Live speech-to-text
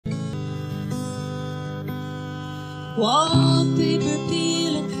Wallpaper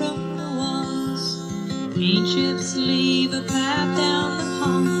peeling from the walls, paint chips leave a path down the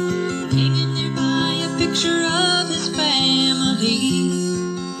hall. Hanging nearby a picture of his family.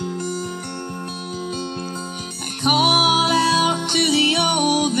 I called out to the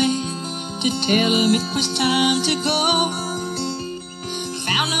old man to tell him it was time to go.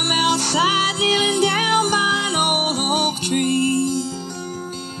 Found him outside kneeling down by an old oak tree.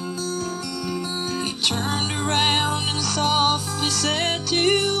 He turned around and softly said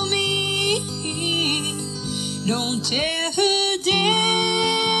to me, "Don't tear her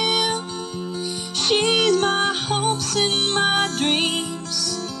down. She's my hopes and my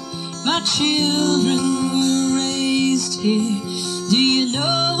dreams. My children were raised here. Do you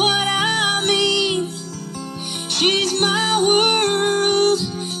know what I mean? She's my world.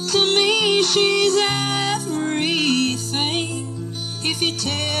 To me, she's everything. If you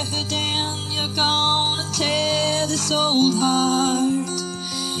tear her down, you're gonna tear this old heart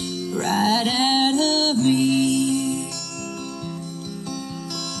right out of me."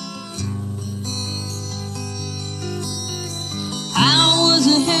 I was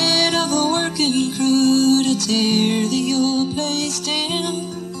ahead of a working crew to tear the old place down.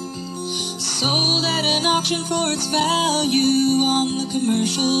 Sold at an auction for its value on the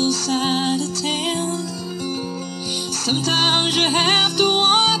commercial side of town. Sometimes you have to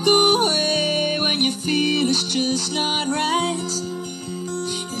walk away when you feel it's just not right.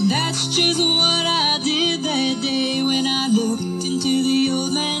 And that's just what I did that day when I looked into the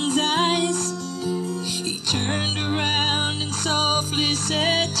old man's eyes. He turned around and softly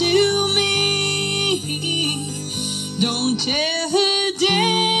said to me, "Don't tear her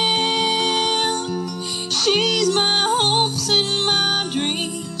down. She's my hopes and my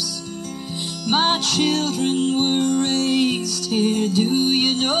dreams. My children were raised here. Do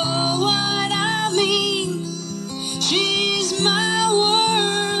you know what I mean? She's my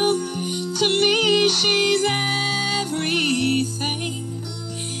world. To me, she's everything.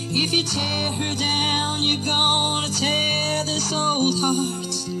 If you tear her down, you're gonna tear this old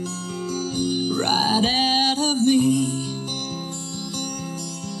heart right out of me."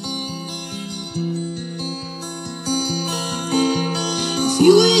 A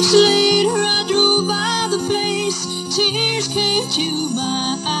few weeks later, I drove by the place. Tears came to my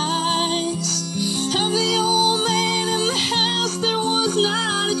eyes. Of the old man in the house, there was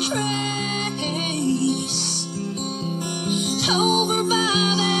not a trace. Over by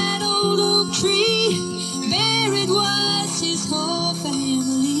that old oak tree, buried was his whole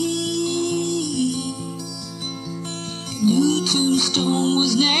family. A new tombstone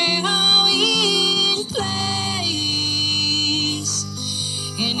was now in place,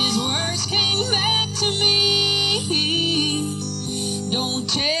 and his words came back to me. Don't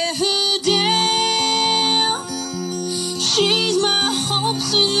tear her down. She's my hopes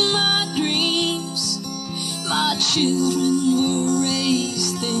and my dreams. My children were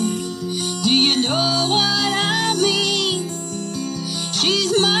raised there. Do you know what I mean?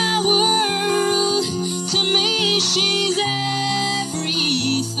 She's my world. To me, she's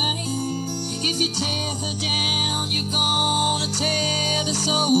everything. If you tear her down, you're gonna tear this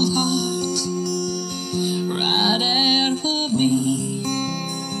old heart right out of me.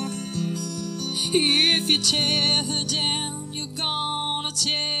 If you tear her down,